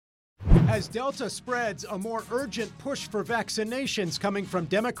As Delta spreads, a more urgent push for vaccinations coming from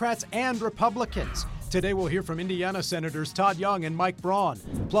Democrats and Republicans. Today we'll hear from Indiana Senators Todd Young and Mike Braun.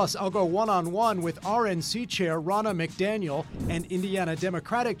 Plus, I'll go one-on-one with RNC Chair Ronna McDaniel and Indiana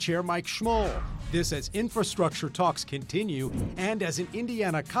Democratic Chair Mike Schmuhl. This as infrastructure talks continue and as an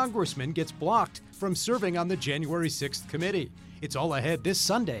Indiana congressman gets blocked from serving on the January 6th committee. It's all ahead this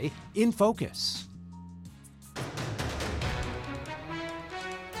Sunday in Focus.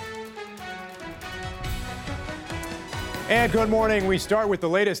 And good morning. We start with the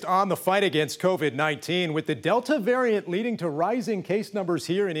latest on the fight against COVID-19, with the Delta variant leading to rising case numbers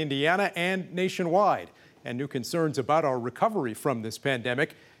here in Indiana and nationwide, and new concerns about our recovery from this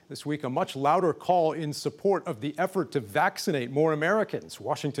pandemic. This week, a much louder call in support of the effort to vaccinate more Americans.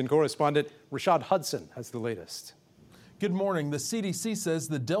 Washington correspondent Rashad Hudson has the latest. Good morning. The CDC says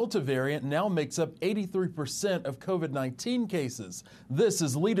the Delta variant now makes up 83% of COVID-19 cases. This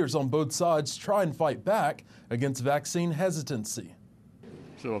as leaders on both sides try and fight back against vaccine hesitancy.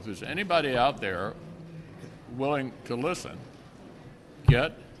 So if there's anybody out there willing to listen,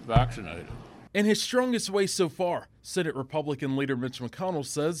 get vaccinated. In his strongest way so far, Senate Republican leader Mitch McConnell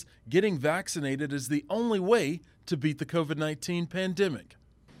says getting vaccinated is the only way to beat the COVID-19 pandemic.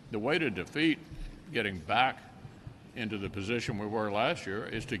 The way to defeat getting back into the position we were last year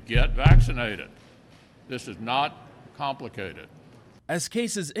is to get vaccinated. This is not complicated. As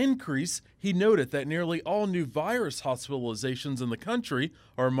cases increase, he noted that nearly all new virus hospitalizations in the country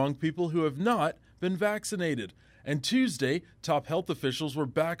are among people who have not been vaccinated. And Tuesday, top health officials were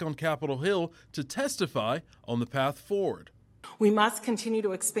back on Capitol Hill to testify on the path forward. We must continue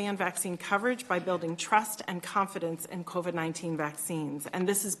to expand vaccine coverage by building trust and confidence in COVID-19 vaccines. And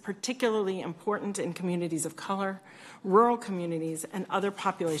this is particularly important in communities of color, rural communities, and other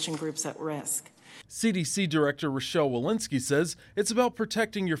population groups at risk. CDC Director Rochelle Walensky says it's about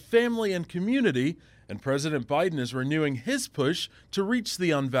protecting your family and community, and President Biden is renewing his push to reach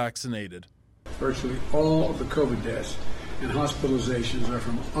the unvaccinated. Virtually all of the COVID deaths and hospitalizations are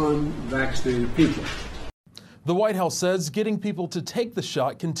from unvaccinated people. The White House says getting people to take the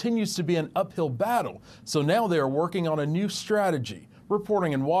shot continues to be an uphill battle, so now they are working on a new strategy.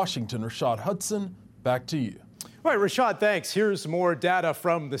 Reporting in Washington, Rashad Hudson, back to you. All right, Rashad, thanks. Here's more data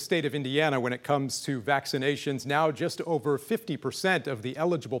from the state of Indiana when it comes to vaccinations. Now, just over 50% of the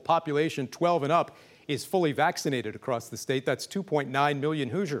eligible population 12 and up is fully vaccinated across the state. That's 2.9 million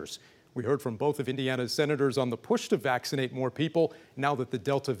Hoosiers. We heard from both of Indiana's senators on the push to vaccinate more people now that the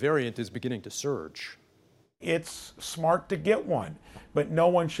Delta variant is beginning to surge. It's smart to get one, but no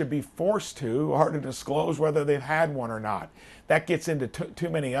one should be forced to or to disclose whether they've had one or not. That gets into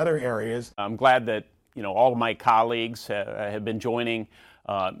too many other areas. I'm glad that all of my colleagues have been joining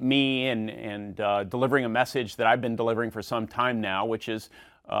me and delivering a message that I've been delivering for some time now, which is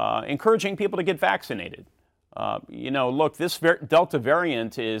encouraging people to get vaccinated. Look, this Delta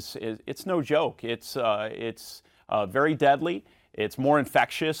variant it's no joke. It's very deadly. It's more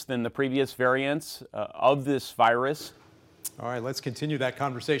infectious than the previous variants of this virus. All right, let's continue that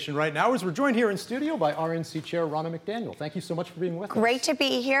conversation right now as we're joined here in studio by RNC Chair Ronna McDaniel. Thank you so much for being with us. Great to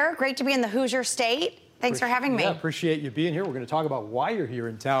be here. Great to be in the Hoosier State. Thanks for having me. Yeah, appreciate you being here. We're going to talk about why you're here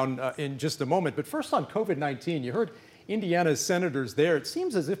in town in just a moment. But first on COVID-19, you heard Indiana's senators there. It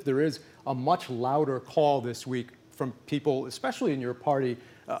seems as if there is a much louder call this week from people, especially in your party,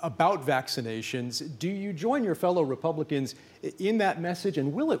 about vaccinations. Do you join your fellow Republicans in that message,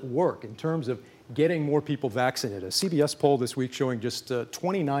 and will it work in terms of getting more people vaccinated? A CBS poll this week showing just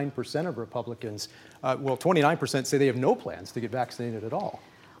 29% of Republicans, 29% say they have no plans to get vaccinated at all.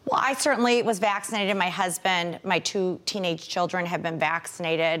 Well, I certainly was vaccinated. My husband, my 2 teenage children have been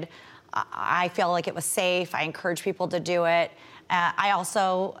vaccinated. I feel like it was safe. I encourage people to do it. I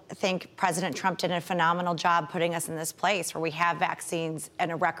also think President Trump did a phenomenal job putting us in this place where we have vaccines at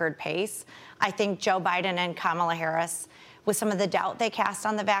a record pace. I think Joe Biden and Kamala Harris, with some of the doubt they cast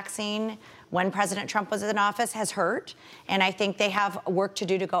on the vaccine when President Trump was in office, has hurt. And I think they have work to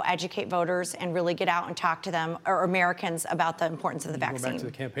do to go educate voters and really get out and talk to them, or Americans, about the importance of the vaccine. Going back to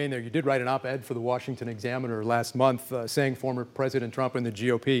the campaign there, you did write an op-ed for the Washington Examiner last month saying former President Trump and the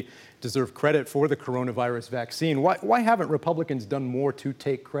GOP deserve credit for the coronavirus vaccine. Why haven't Republicans done more to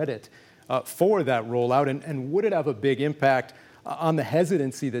take credit for that rollout? And would it have a big impact on the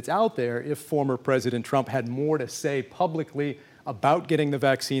hesitancy that's out there if former President Trump had more to say publicly about getting the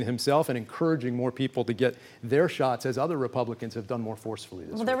vaccine himself and encouraging more people to get their shots, as other Republicans have done more forcefully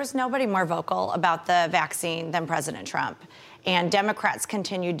this week. There was nobody more vocal about the vaccine than President Trump. And Democrats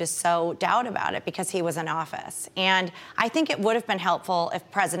continued to sow doubt about it because he was in office. And I think it would have been helpful if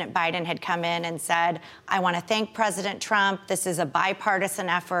President Biden had come in and said, I want to thank President Trump. This is a bipartisan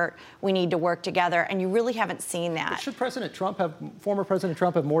effort. We need to work together. And you really haven't seen that. But should former President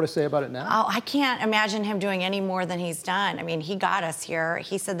Trump have more to say about it now? Oh, I can't imagine him doing any more than he's done. I mean, he got us here.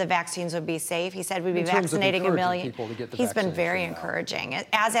 He said the vaccines would be safe. He said we'd be vaccinating a million. He's been very encouraging,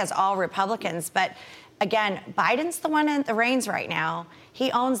 as has all Republicans. But again, Biden's the one in the reins right now.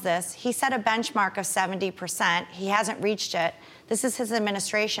 He owns this. He set a benchmark of 70%. He hasn't reached it. This is his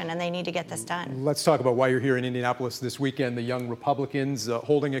administration, and they need to get this done. Let's talk about why you're here in Indianapolis this weekend. The Young Republicans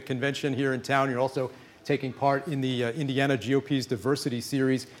holding a convention here in town. You're also taking part in the Indiana GOP's Diversity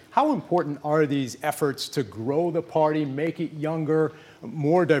Series. How important are these efforts to grow the party, make it younger,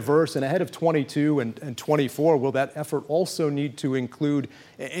 more diverse, and ahead of 22 and 24? Will that effort also need to include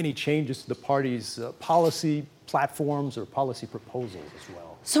any changes to the party's policy platforms or policy proposals as well?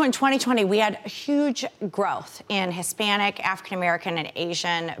 So in 2020, we had huge growth in Hispanic, African-American, and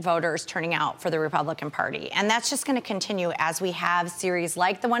Asian voters turning out for the Republican Party. And that's just going to continue as we have series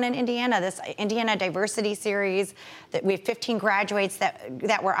like the one in Indiana, this Indiana Diversity Series, that we have 15 graduates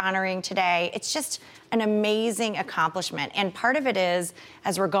that we're honoring today. It's just an amazing accomplishment. And part of it is,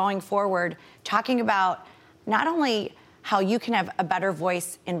 as we're going forward, talking about not only how you can have a better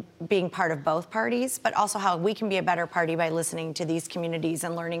voice in being part of both parties, but also how we can be a better party by listening to these communities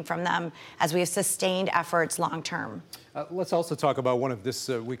and learning from them as we have sustained efforts long term. Let's also talk about one of this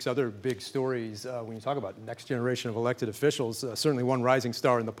week's other big stories when you talk about next generation of elected officials. Certainly one rising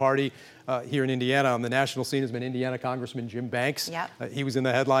star in the party here in Indiana on the national scene has been Indiana Congressman Jim Banks. Yep. He was in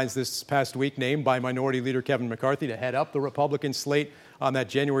the headlines this past week, named by Minority Leader Kevin McCarthy to head up the Republican slate on that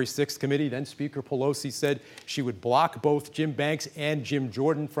January 6th committee. Then Speaker Pelosi said she would block both Jim Banks and Jim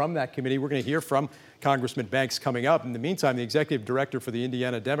Jordan from that committee. We're going to hear from Congressman Banks coming up. In the meantime, the executive director for the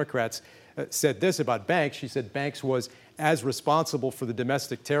Indiana Democrats said this about Banks. She said Banks was as responsible for the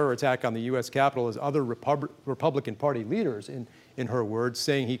domestic terror attack on the U.S. Capitol as other Republican Party leaders, in her words,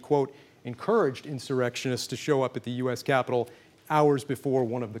 saying he, quote, encouraged insurrectionists to show up at the U.S. Capitol hours before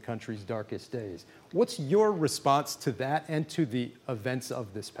one of the country's darkest days. What's your response to that and to the events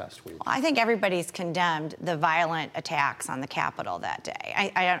of this past week? Well, I think everybody's condemned the violent attacks on the Capitol that day.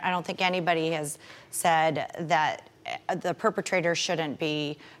 I don't think anybody has said that the perpetrator shouldn't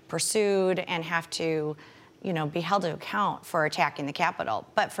be pursued and have to, be held to account for attacking the Capitol.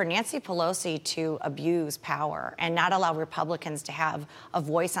 But for Nancy Pelosi to abuse power and not allow Republicans to have a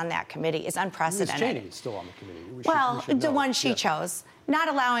voice on that committee is unprecedented. Ms. Cheney is still on the committee. The one she chose. Not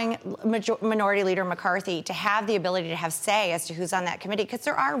allowing Minority Leader McCarthy to have the ability to have say as to who's on that committee, because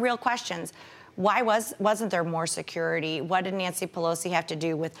there are real questions. Why wasn't there more security? What did Nancy Pelosi have to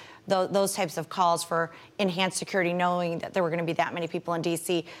do with those types of calls for enhanced security, knowing that there were going to be that many people in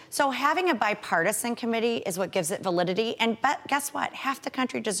D.C.? So having a bipartisan committee is what gives it validity. And guess what? Half the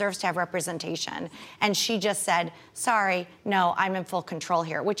country deserves to have representation. And she just said, sorry, no, I'm in full control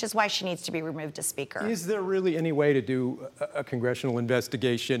here, which is why she needs to be removed as Speaker. Is there really any way to do a congressional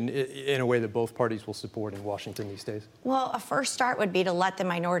investigation in a way that both parties will support in Washington these days? Well, a first start would be to let the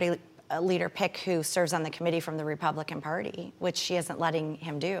minority leader pick who serves on the committee from the Republican Party, which she isn't letting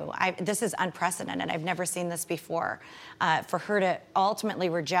him do. This is unprecedented. I've never seen this before. For her to ultimately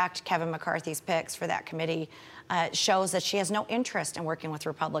reject Kevin McCarthy's picks for that committee shows that she has no interest in working with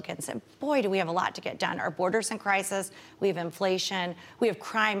Republicans. And boy, do we have a lot to get done. Our border's in crisis. We have inflation. We have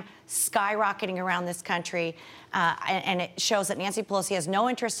crime skyrocketing around this country. And it shows that Nancy Pelosi has no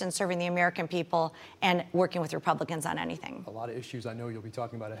interest in serving the American people and working with Republicans on anything. A lot of issues I know you'll be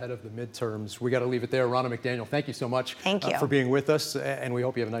talking about ahead of the midterms. We got to leave it there. Ronna McDaniel, thank you so much for being with us. And we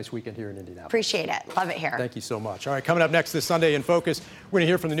hope you have a nice weekend here in Indianapolis. Appreciate it. Love it here. Thank you so much. All right, coming up next this Sunday in Focus, we're going to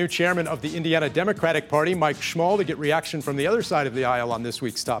hear from the new chairman of the Indiana Democratic Party, Mike Schmuhl, to get reaction from the other side of the aisle on this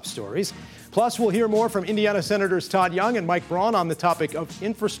week's top stories. Plus, we'll hear more from Indiana Senators Todd Young and Mike Braun on the topic of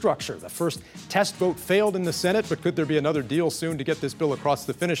infrastructure. The first test vote failed in the Senate, but could there be another deal soon to get this bill across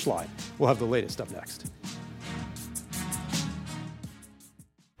the finish line? We'll have the latest up next.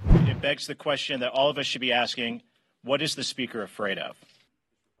 It begs the question that all of us should be asking, what is the Speaker afraid of?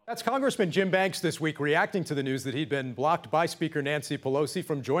 That's Congressman Jim Banks this week reacting to the news that he'd been blocked by Speaker Nancy Pelosi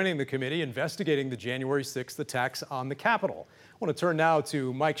from joining the committee investigating the January 6th attacks on the Capitol. I want to turn now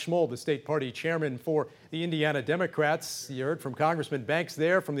to Mike Schmuhl, the state party chairman for the Indiana Democrats. You heard from Congressman Banks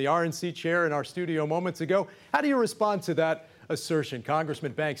there from the RNC chair in our studio moments ago. How do you respond to that assertion?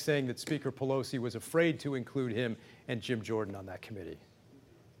 Congressman Banks saying that Speaker Pelosi was afraid to include him and Jim Jordan on that committee.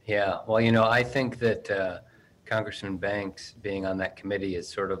 Yeah, well, I think that Congressman Banks being on that committee is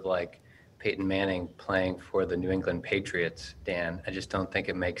sort of like Peyton Manning playing for the New England Patriots, Dan. I just don't think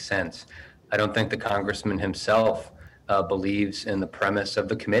it makes sense. I don't think the congressman himself believes in the premise of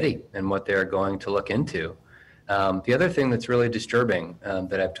the committee and what they're going to look into. The other thing that's really disturbing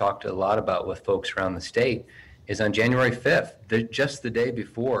that I've talked a lot about with folks around the state is on January 5th, just the day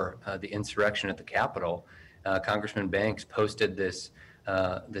before the insurrection at the Capitol, Congressman Banks posted this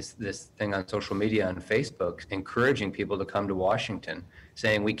thing on social media on Facebook encouraging people to come to Washington,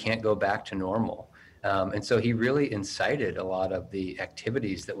 saying we can't go back to normal. And so he really incited a lot of the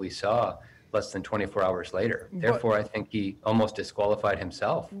activities that we saw less than 24 hours later. Therefore, I think he almost disqualified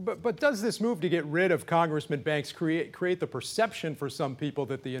himself. But does this move to get rid of Congressman Banks create the perception for some people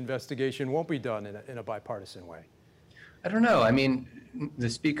that the investigation won't be done in a bipartisan way? I don't know. I mean, the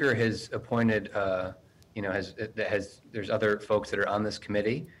speaker has appointed, there's other folks that are on this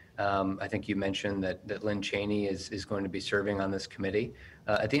committee. I think you mentioned that Lynn Cheney is going to be serving on this committee.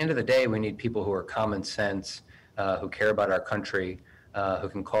 At the end of the day, we need people who are common sense, who care about our country, who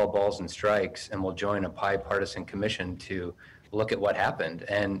can call balls and strikes, and will join a bipartisan commission to look at what happened.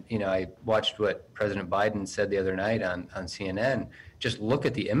 And, I watched what President Biden said the other night on CNN. Just look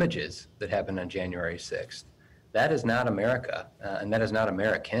at the images that happened on January 6th. That is not America, and that is not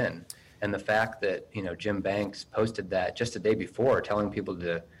American. And the fact that, Jim Banks posted that just a day before, telling people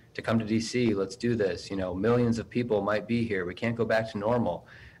to come to D.C., let's do this, millions of people might be here, we can't go back to normal.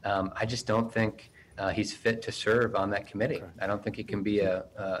 I just don't think he's fit to serve on that committee. Okay. I don't think he can be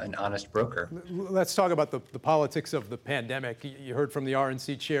an honest broker. Let's talk about the politics of the pandemic. You heard from the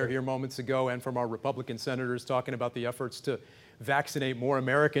RNC chair here moments ago and from our Republican senators talking about the efforts to vaccinate more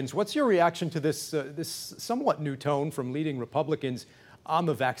Americans. What's your reaction to this somewhat new tone from leading Republicans on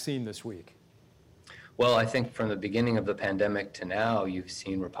the vaccine this week? Well, I think from the beginning of the pandemic to now, you've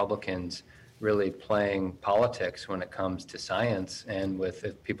seen Republicans really playing politics when it comes to science and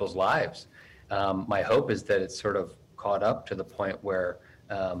with people's lives. My hope is that it's sort of caught up to the point where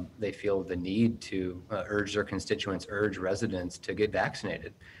they feel the need to urge their constituents, urge residents to get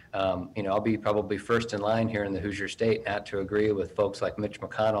vaccinated. I'll be probably first in line here in the Hoosier State not to agree with folks like Mitch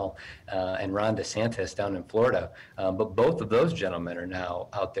McConnell and Ron DeSantis down in Florida. But both of those gentlemen are now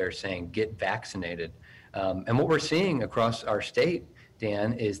out there saying, get vaccinated. And what we're seeing across our state,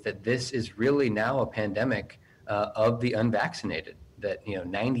 Dan, is that this is really now a pandemic of the unvaccinated. That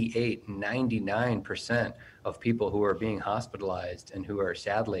 98, 99% of people who are being hospitalized and who are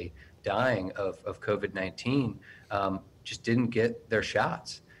sadly dying of COVID-19 just didn't get their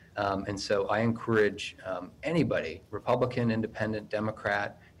shots. And so I encourage anybody, Republican, Independent,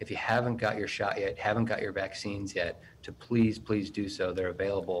 Democrat, if you haven't got your shot yet, haven't got your vaccines yet, to please do so. They're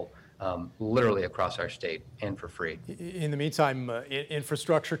available literally across our state and for free. In the meantime,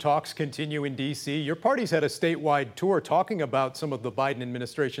 infrastructure talks continue in D.C. Your party's had a statewide tour talking about some of the Biden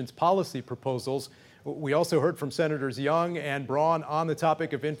administration's policy proposals. We also heard from Senators Young and Braun on the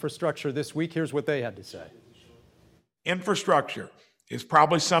topic of infrastructure this week. Here's what they had to say. Infrastructure is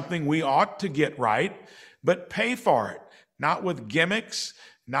probably something we ought to get right, but pay for it, not with gimmicks,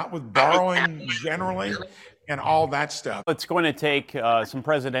 not with borrowing generally, and all that stuff. It's going to take some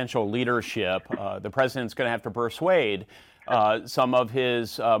presidential leadership. The president's going to have to persuade some of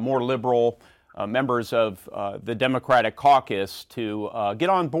his more liberal members of the Democratic caucus to get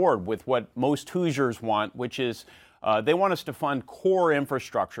on board with what most Hoosiers want, which is they want us to fund core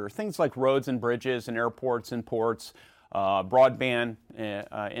infrastructure, things like roads and bridges and airports and ports, broadband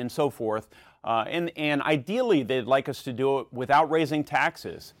and so forth. And ideally, they'd like us to do it without raising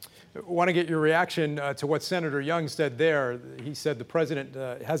taxes. I want to get your reaction to what Senator Young said there. He said the president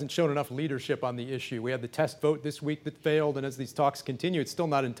hasn't shown enough leadership on the issue. We had the test vote this week that failed, and as these talks continue, it's still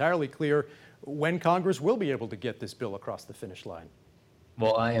not entirely clear when Congress will be able to get this bill across the finish line.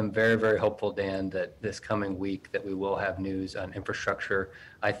 Well, I am very, very hopeful, Dan, that this coming week that we will have news on infrastructure.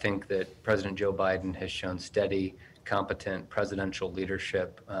 I think that President Joe Biden has shown steady, competent presidential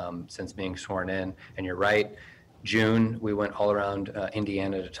leadership since being sworn in. And you're right, June, we went all around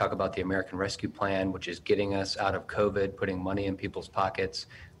Indiana to talk about the American Rescue Plan, which is getting us out of COVID, putting money in people's pockets.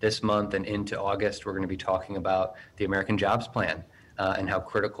 This month and into August, we're going to be talking about the American Jobs Plan and how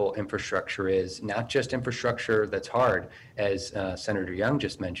critical infrastructure is, not just infrastructure that's hard, as Senator Young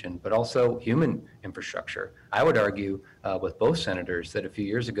just mentioned, but also human infrastructure. I would argue with both senators that a few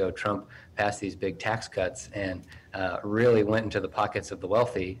years ago, Trump passed these big tax cuts and really went into the pockets of the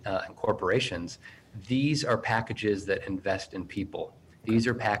wealthy and corporations. These are packages that invest in people. These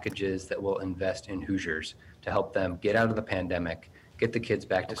are packages that will invest in Hoosiers to help them get out of the pandemic, get the kids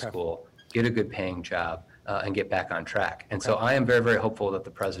back to school, get a good paying job, and get back on track. And so I am very, very hopeful that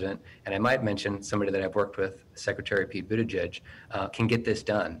the president, and I might mention somebody that I've worked with, Secretary Pete Buttigieg, can get this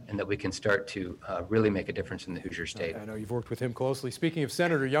done and that we can start to really make a difference in the Hoosier State. I know you've worked with him closely. Speaking of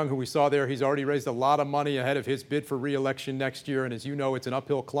Senator Young, who we saw there, he's already raised a lot of money ahead of his bid for re-election next year. And as you know, it's an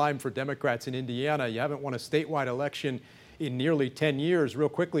uphill climb for Democrats in Indiana. You haven't won a statewide election in nearly 10 years. Real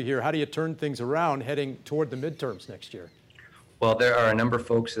quickly here, how do you turn things around heading toward the midterms next year? Well, there are a number of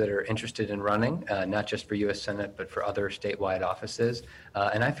folks that are interested in running, not just for U.S. Senate, but for other statewide offices.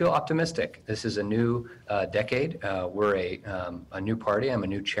 And I feel optimistic. This is a new decade. We're a new party. I'm a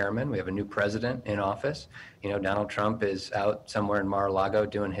new chairman. We have a new president in office. You know, Donald Trump is out somewhere in Mar-a-Lago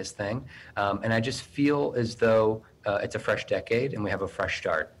doing his thing. And I just feel as though it's a fresh decade and we have a fresh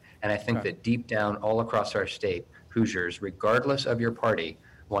start. And I think that deep down all across our state, Hoosiers, regardless of your party,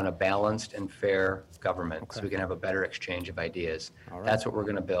 want a balanced and fair government so we can have a better exchange of ideas. That's what we're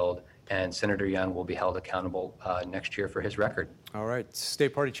going to build, and Senator Young will be held accountable next year for his record. All right.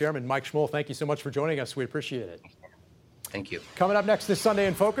 State Party Chairman Mike Schmuhl, thank you so much for joining us. We appreciate it. Thank you. Coming up next this Sunday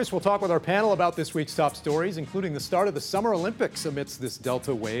in Focus, we'll talk with our panel about this week's top stories, including the start of the Summer Olympics amidst this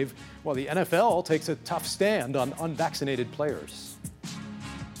Delta wave, while the NFL takes a tough stand on unvaccinated players.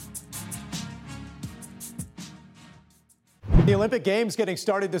 The Olympic Games getting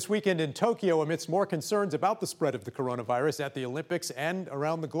started this weekend in Tokyo amidst more concerns about the spread of the coronavirus at the Olympics and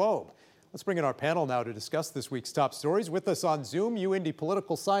around the globe. Let's bring in our panel now to discuss this week's top stories. With us on Zoom, UIndy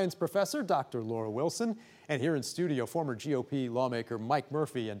political science professor Dr. Laura Wilson, and here in studio, former GOP lawmaker Mike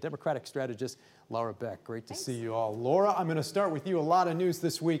Murphy and Democratic strategist Laura Beck. Great to see you all. Laura, I'm going to start with you. A lot of news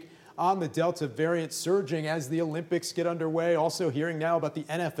this week on the Delta variant surging as the Olympics get underway. Also hearing now about the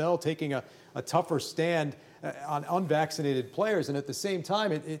NFL taking a tougher stand on unvaccinated players. And at the same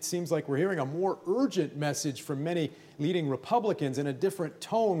time, it seems like we're hearing a more urgent message from many leading Republicans in a different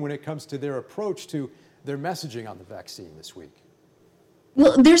tone when it comes to their approach to their messaging on the vaccine this week.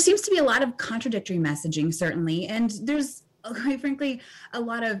 Well, there seems to be a lot of contradictory messaging, certainly. And there's, quite frankly, a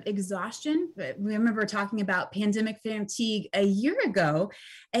lot of exhaustion. We remember talking about pandemic fatigue a year ago,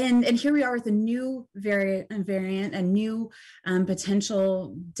 and here we are with a new variant, a new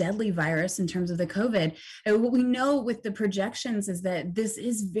potential deadly virus in terms of the COVID. And what we know with the projections is that this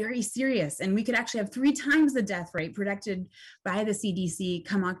is very serious, and we could actually have 3 times the death rate predicted by the CDC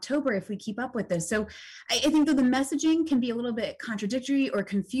come October if we keep up with this. So I think that the messaging can be a little bit contradictory or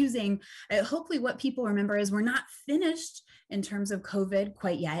confusing. Hopefully what people remember is we're not finished in terms of COVID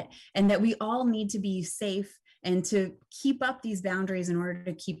quite yet, and that we all need to be safe and to keep up these boundaries in order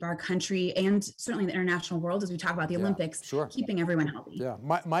to keep our country and certainly the international world, as we talk about the Olympics, keeping everyone healthy. Yeah.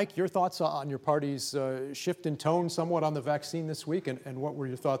 Mike, your thoughts on your party's shift in tone somewhat on the vaccine this week, and what were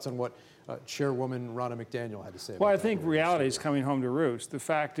your thoughts on what Chairwoman Ronna McDaniel had to say about Well, I think reality is coming home to roost. The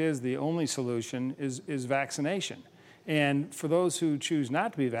fact is the only solution is vaccination. And for those who choose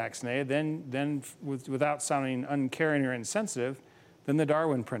not to be vaccinated, then without sounding uncaring or insensitive, then the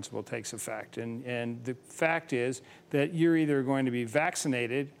Darwin principle takes effect. And the fact is that you're either going to be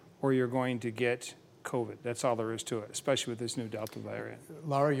vaccinated or you're going to get COVID. That's all there is to it, especially with this new Delta variant.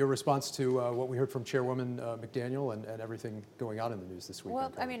 Laura, your response to what we heard from Chairwoman McDaniel and everything going on in the news this week?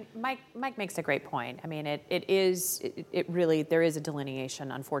 Well, I mean, Mike makes a great point. I mean, it really, there is a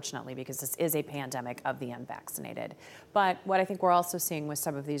delineation, unfortunately, because this is a pandemic of the unvaccinated. But what I think we're also seeing with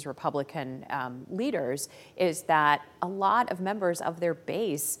some of these Republican leaders is that a lot of members of their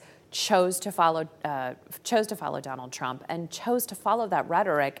base chose to follow Donald Trump and chose to follow that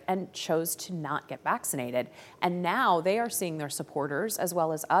rhetoric and chose to not get vaccinated. And now they are seeing their supporters as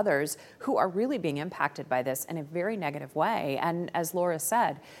well as others who are really being impacted by this in a very negative way. And as Laura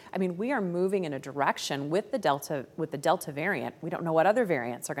said, I mean, we are moving in a direction with the Delta variant. We don't know what other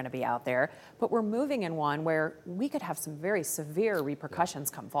variants are going to be out there, but we're moving in one where we could have some very severe repercussions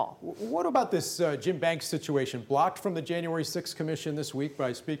come fall. What about this Jim Banks situation? Blocked from the January 6th commission this week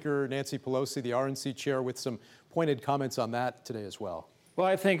by Speaker Nancy Pelosi, the RNC chair, with some pointed comments on that today as well. Well,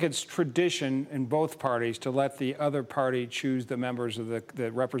 I think it's tradition in both parties to let the other party choose the members of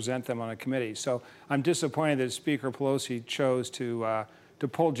that represent them on a committee. So I'm disappointed that Speaker Pelosi chose to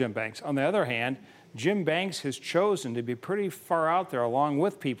pull Jim Banks. On the other hand, Jim Banks has chosen to be pretty far out there, along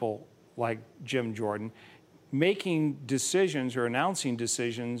with people like Jim Jordan, making decisions or announcing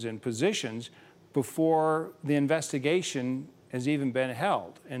decisions and positions before the investigation has even been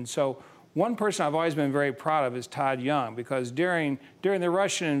held. And so one person I've always been very proud of is Todd Young, because during the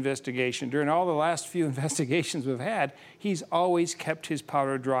Russian investigation, during all the last few investigations we've had, he's always kept his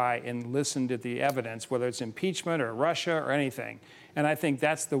powder dry and listened to the evidence, whether it's impeachment or Russia or anything. And I think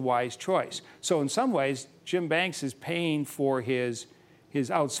that's the wise choice. So in some ways, Jim Banks is paying for his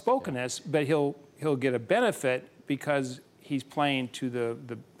outspokenness, but he'll he'll get a benefit because he's playing to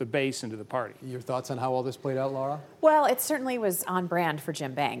the base and to the party. Your thoughts on how all this played out, Laura? Well, it certainly was on brand for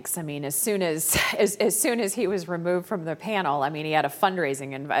Jim Banks. I mean, as soon as he was removed from the panel, I mean, he had a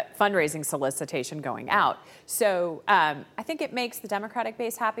fundraising solicitation going out. So I think it makes the Democratic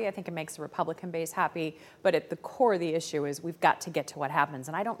base happy. I think it makes the Republican base happy. But at the core of the issue is we've got to get to what happens.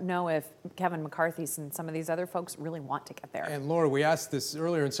 And I don't know if Kevin McCarthy and some of these other folks really want to get there. And Laura, we asked this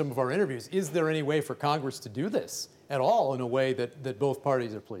earlier in some of our interviews. Is there any way for Congress to do this at all in a way that both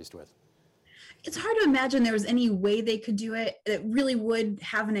parties are pleased with? It's hard to imagine there was any way they could do it that really would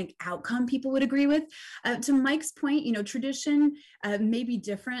have an outcome people would agree with. To Mike's point, tradition may be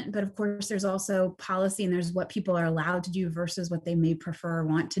different, but of course there's also policy and there's what people are allowed to do versus what they may prefer or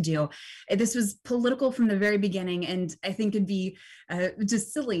want to do. This was political from the very beginning, and I think it'd be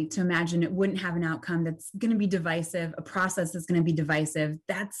just silly to imagine it wouldn't have an outcome that's going to be divisive, a process that's going to be divisive.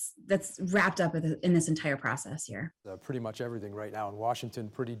 That's wrapped up in this entire process here. Pretty much everything right now in Washington,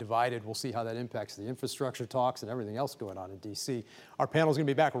 pretty divided. We'll see how that impacts the infrastructure talks and everything else going on in D.C. Our panel is going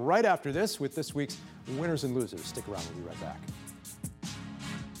to be back right after this with this week's winners and losers. Stick around, we'll be right back.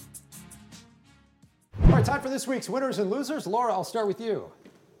 All right, time for this week's winners and losers. Laura, I'll start with you.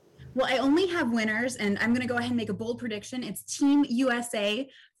 Well, I only have winners, and I'm going to go ahead and make a bold prediction. It's Team USA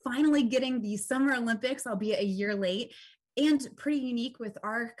finally getting the Summer Olympics, albeit a year late. And pretty unique with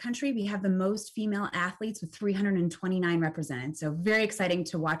our country, we have the most female athletes with 329 represented. So very exciting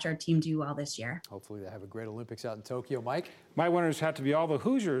to watch our team do well this year. Hopefully they have a great Olympics out in Tokyo. Mike? My winners have to be all the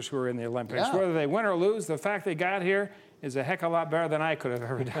Hoosiers who are in the Olympics. Yeah. Whether they win or lose, the fact they got here is a heck of a lot better than I could have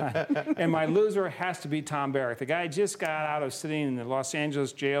ever done. And my loser has to be Tom Barrack. The guy just got out of sitting in the Los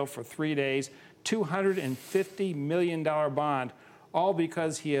Angeles jail for 3 days, $250 million bond, all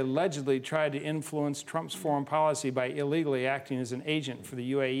because he allegedly tried to influence Trump's foreign policy by illegally acting as an agent for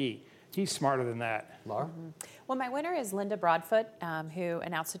the UAE. He's smarter than that. Laura? Well, my winner is Linda Broadfoot, who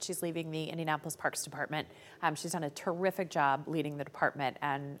announced that she's leaving the Indianapolis Parks Department. She's done a terrific job leading the department,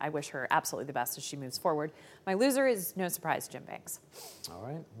 and I wish her absolutely the best as she moves forward. My loser is, no surprise, Jim Banks. All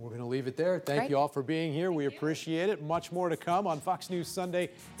right, we're going to leave it there. Thank you all for being here. We appreciate it. Much more to come on Fox News Sunday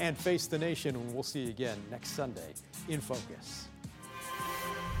and Face the Nation. And we'll see you again next Sunday in Focus.